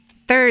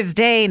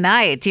Thursday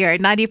night here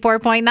at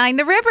 94.9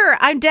 The River.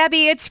 I'm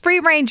Debbie. It's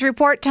Free Range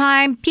Report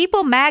time.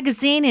 People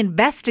Magazine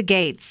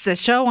Investigates, a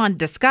show on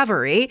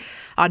Discovery,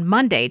 on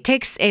Monday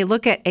takes a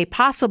look at a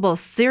possible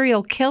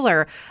serial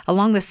killer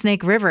along the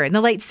Snake River. In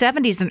the late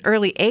 70s and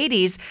early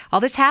 80s,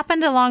 all this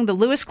happened along the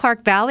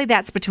Lewis-Clark Valley.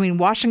 That's between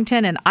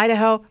Washington and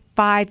Idaho.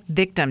 5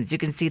 victims. You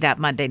can see that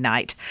Monday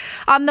night.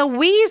 On the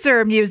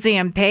Weiser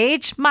Museum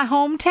page, my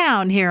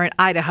hometown here in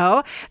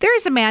Idaho, there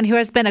is a man who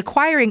has been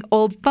acquiring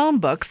old phone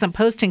books and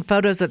posting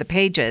photos of the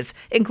pages,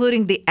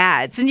 including the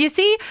ads. And you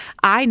see,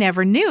 I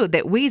never knew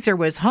that Weiser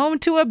was home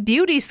to a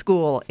beauty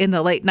school in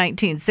the late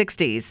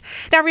 1960s.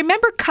 Now,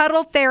 remember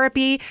cuddle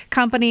therapy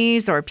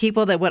companies or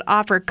people that would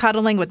offer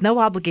cuddling with no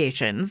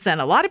obligations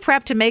and a lot of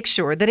prep to make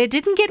sure that it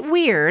didn't get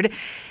weird.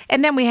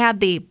 And then we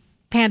had the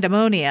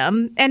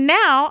pandemonium. And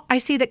now I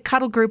see that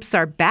cuddle groups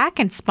are back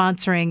and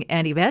sponsoring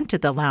an event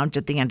at the Lounge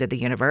at the End of the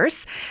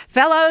Universe.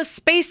 Fellow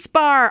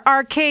Spacebar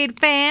arcade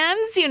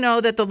fans, you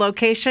know that the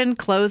location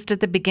closed at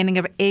the beginning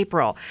of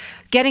April,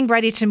 getting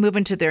ready to move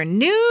into their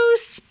new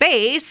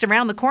space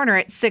around the corner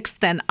at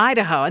 6th and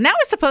Idaho. And that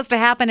was supposed to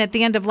happen at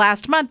the end of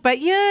last month, but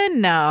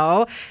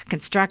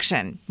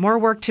construction, more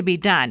work to be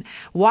done.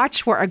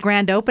 Watch for a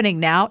grand opening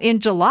now in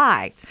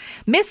July.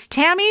 Miss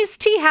Tammy's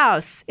Tea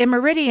House in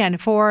Meridian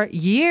for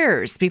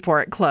years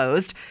before it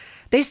closed.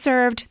 They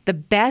served the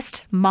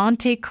best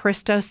Monte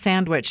Cristo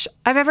sandwich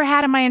I've ever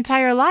had in my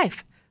entire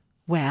life.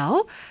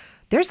 Well,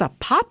 there's a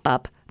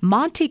pop-up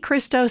Monte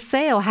Cristo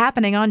sale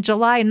happening on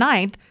July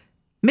 9th.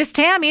 Miss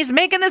Tammy's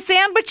making the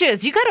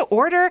sandwiches. You got to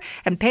order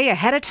and pay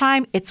ahead of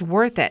time. It's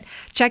worth it.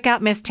 Check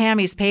out Miss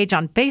Tammy's page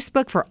on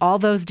Facebook for all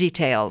those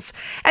details.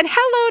 And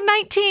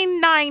hello,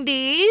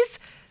 1990s.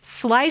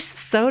 Slice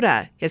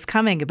Soda is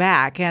coming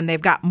back, and they've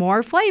got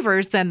more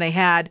flavors than they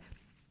had.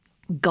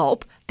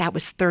 Gulp. That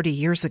was 30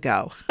 years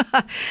ago.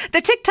 The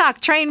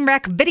TikTok train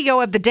wreck video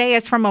of the day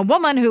is from a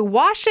woman who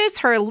washes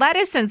her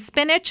lettuce and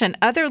spinach and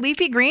other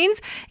leafy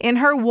greens in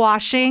her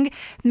washing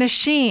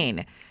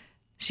machine.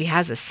 She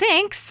has a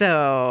sink,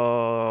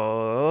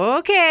 so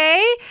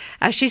okay.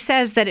 She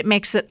says that it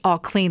makes it all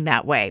clean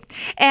that way.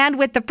 And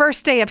with the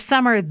first day of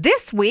summer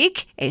this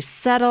week, a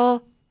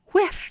subtle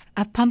whiff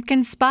of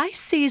pumpkin spice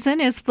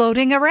season is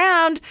floating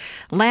around.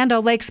 Land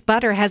O'Lakes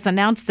Butter has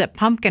announced that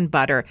pumpkin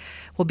butter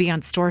will be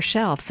on store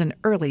shelves in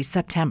early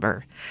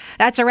September.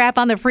 That's a wrap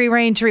on the Free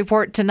Range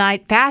Report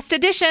tonight. Past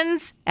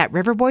editions at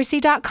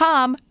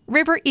riverboise.com,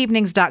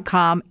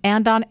 riverevenings.com,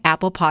 and on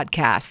Apple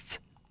Podcasts.